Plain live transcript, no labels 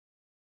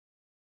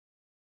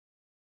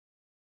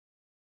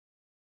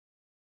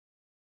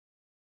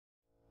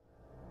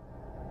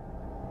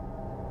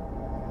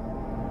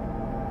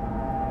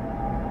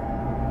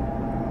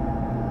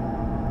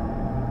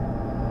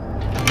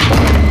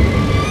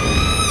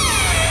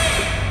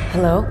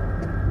Hello?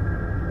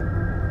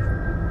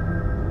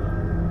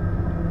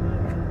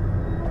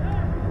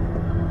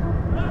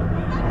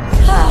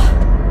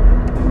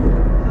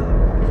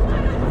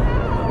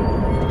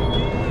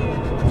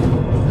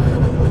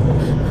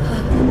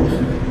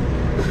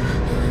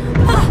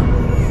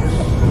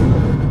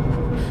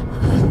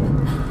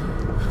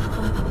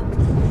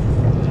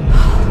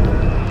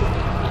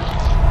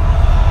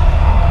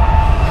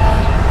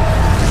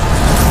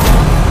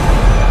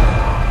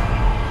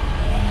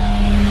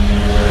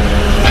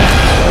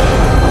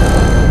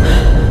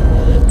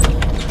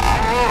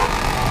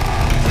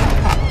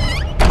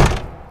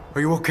 Are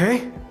you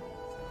okay?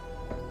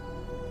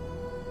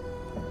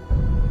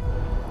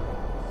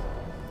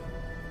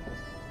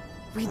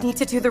 We need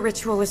to do the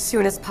ritual as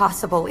soon as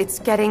possible. It's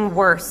getting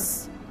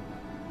worse.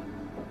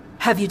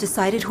 Have you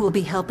decided who will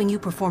be helping you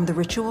perform the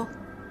ritual?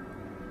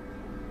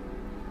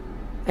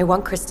 I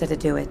want Krista to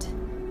do it.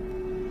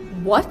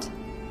 What?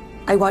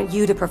 I want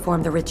you to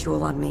perform the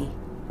ritual on me.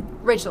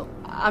 Rachel,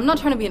 I'm not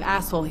trying to be an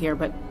asshole here,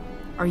 but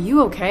are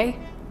you okay?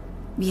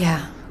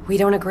 Yeah, we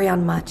don't agree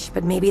on much,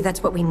 but maybe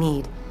that's what we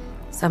need.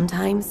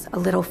 Sometimes a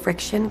little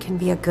friction can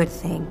be a good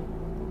thing.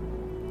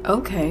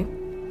 Okay.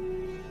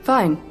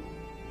 Fine.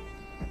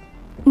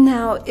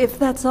 Now, if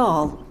that's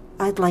all,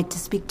 I'd like to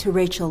speak to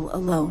Rachel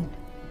alone.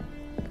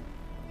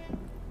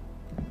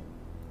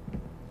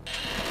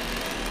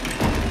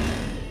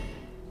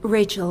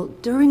 Rachel,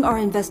 during our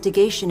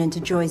investigation into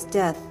Joy's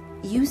death,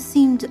 you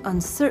seemed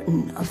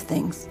uncertain of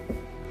things.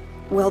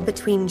 Well,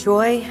 between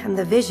Joy and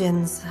the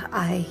visions,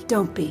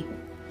 Don't be.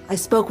 I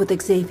spoke with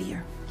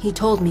Xavier. He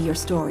told me your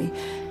story.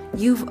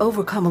 You've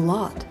overcome a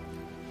lot.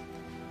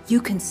 You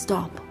can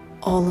stop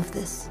all of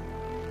this.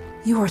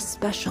 You are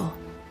special.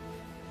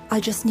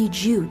 I just need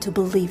you to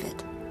believe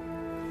it.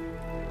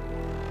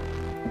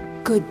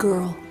 Good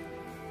girl.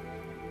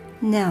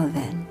 Now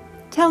then,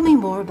 tell me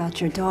more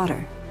about your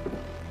daughter.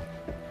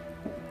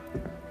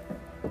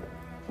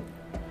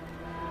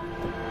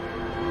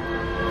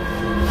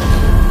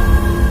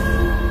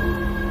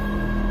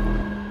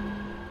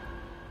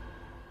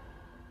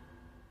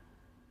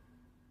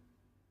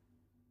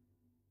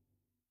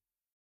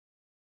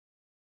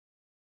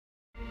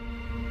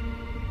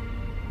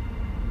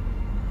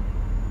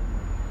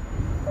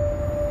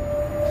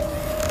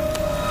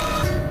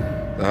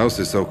 The house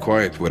is so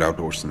quiet without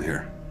Orson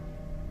here.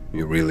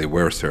 You really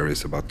were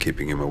serious about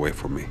keeping him away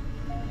from me.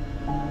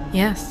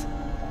 Yes.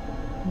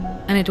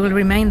 And it will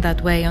remain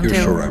that way until...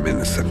 You're sure I'm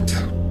innocent?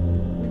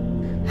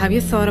 Have you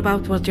thought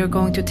about what you're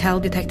going to tell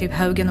Detective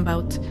Hogan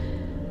about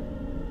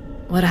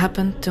what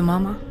happened to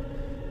Mama?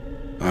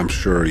 I'm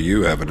sure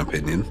you have an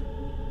opinion.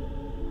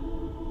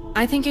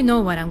 I think you know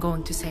what I'm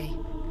going to say.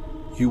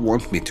 You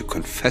want me to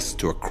confess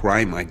to a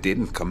crime I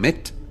didn't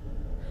commit?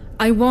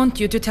 I want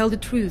you to tell the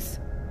truth.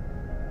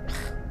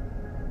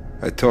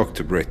 I talked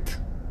to Britt.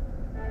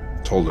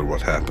 Told her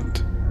what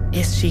happened.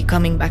 Is she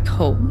coming back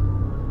home?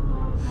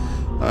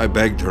 I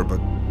begged her, but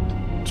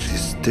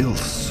she's still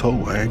so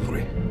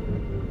angry.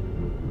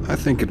 I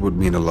think it would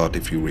mean a lot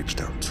if you reached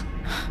out.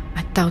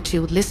 I doubt she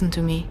would listen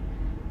to me.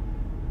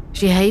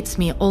 She hates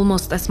me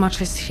almost as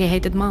much as she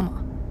hated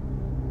Mama.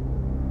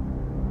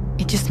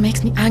 It just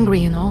makes me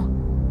angry, you know?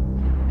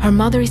 Her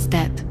mother is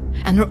dead,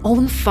 and her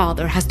own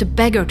father has to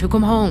beg her to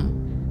come home.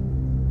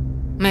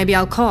 Maybe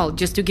I'll call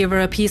just to give her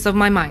a piece of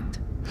my mind.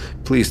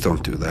 Please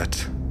don't do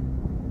that.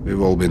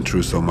 We've all been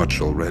through so much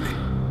already.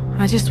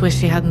 I just wish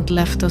she hadn't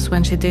left us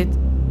when she did.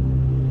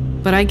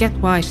 But I get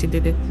why she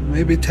did it.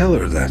 Maybe tell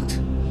her that.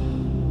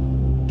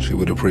 She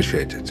would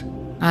appreciate it.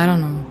 I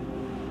don't know.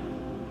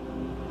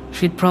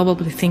 She'd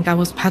probably think I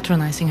was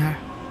patronizing her.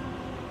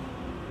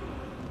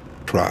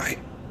 Try.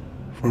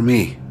 For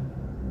me.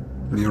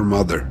 And your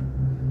mother.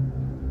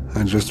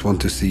 I just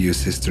want to see you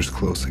sisters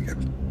close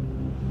again.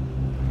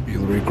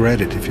 You'll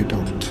regret it if you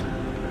don't.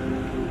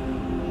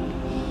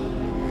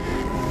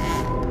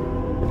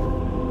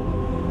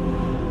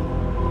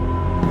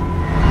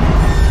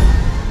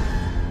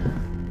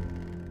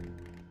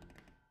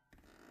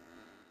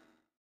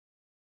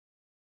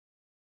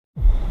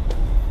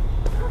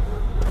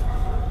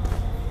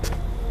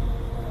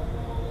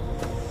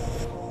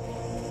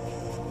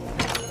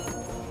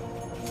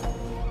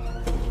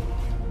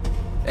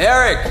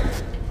 Eric!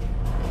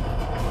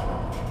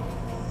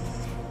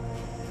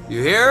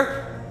 You here?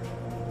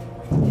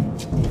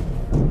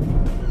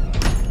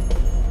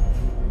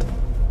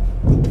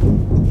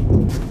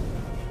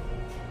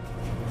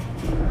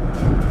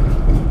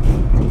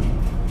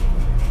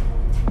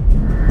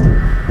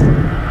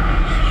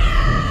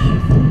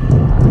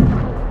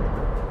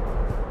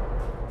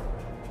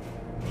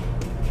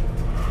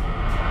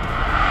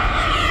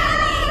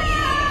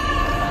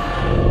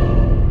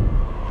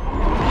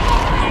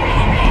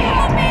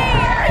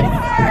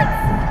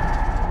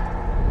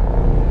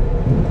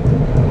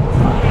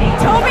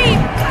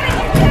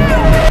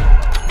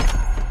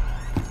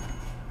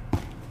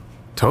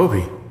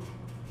 Toby,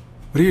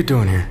 what are you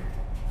doing here?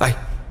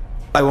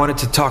 I wanted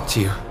to talk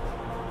to you.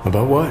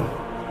 About what?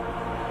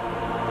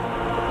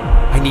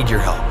 I need your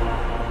help.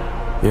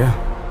 Yeah,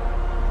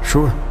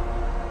 sure.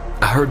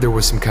 heard there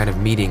was some kind of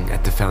meeting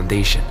at the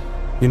Foundation.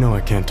 You know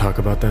I can't talk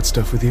about that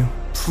stuff with you.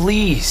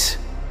 Please!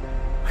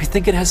 I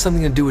think it has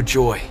something to do with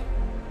Joy.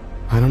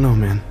 I don't know,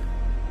 man.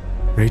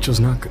 Rachel's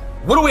not good.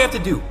 What do we have to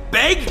do?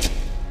 Beg?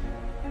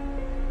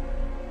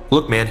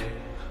 Look, man,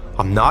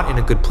 I'm not in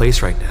a good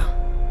place right now.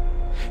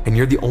 And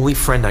you're the only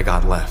friend I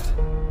got left.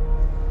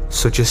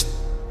 So just,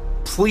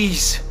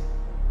 please,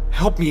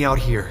 help me out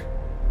here.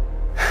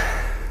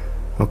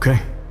 Okay.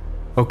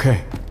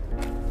 Okay.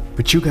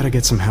 But you gotta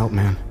get some help,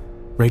 man.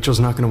 Rachel's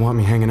not gonna want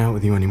me hanging out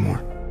with you anymore.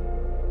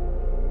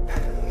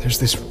 There's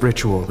this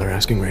ritual they're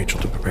asking Rachel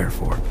to prepare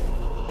for.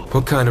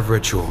 What kind of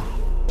ritual?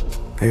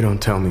 They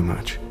don't tell me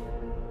much.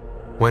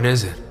 When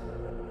is it?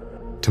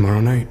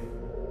 Tomorrow night.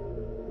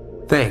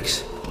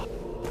 Thanks.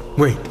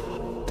 Wait,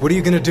 what are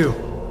you gonna do?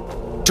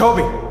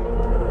 Toby!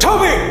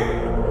 Toby!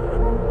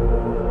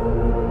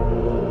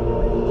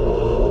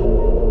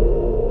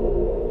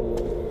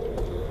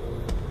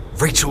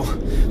 Rachel,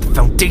 the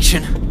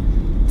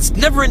Foundation, this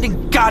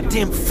never-ending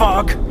goddamn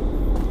fog.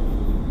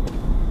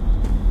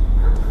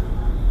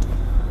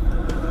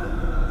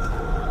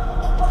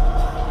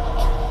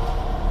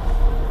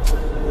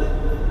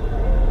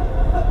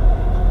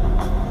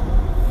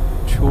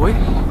 Joy?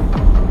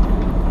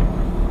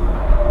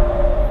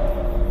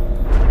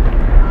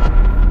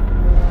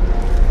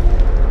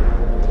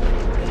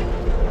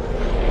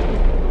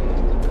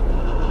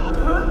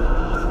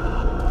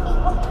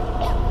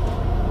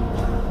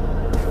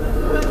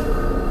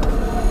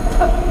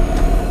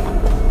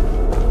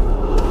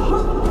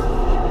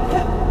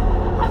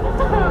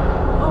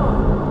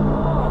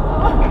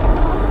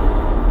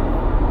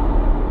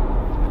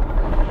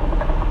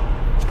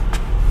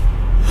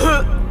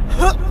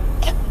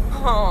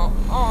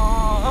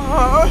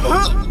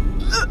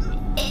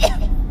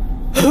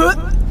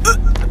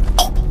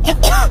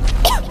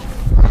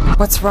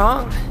 What's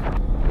wrong?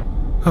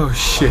 Oh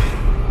shit.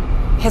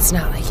 It's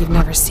not like you've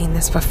never seen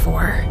this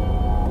before.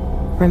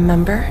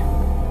 Remember?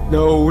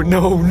 No,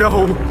 no,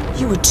 no!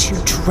 You were too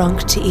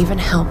drunk to even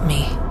help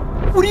me.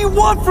 What do you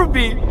want from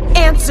me?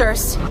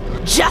 Answers!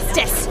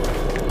 Justice!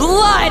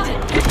 Blood!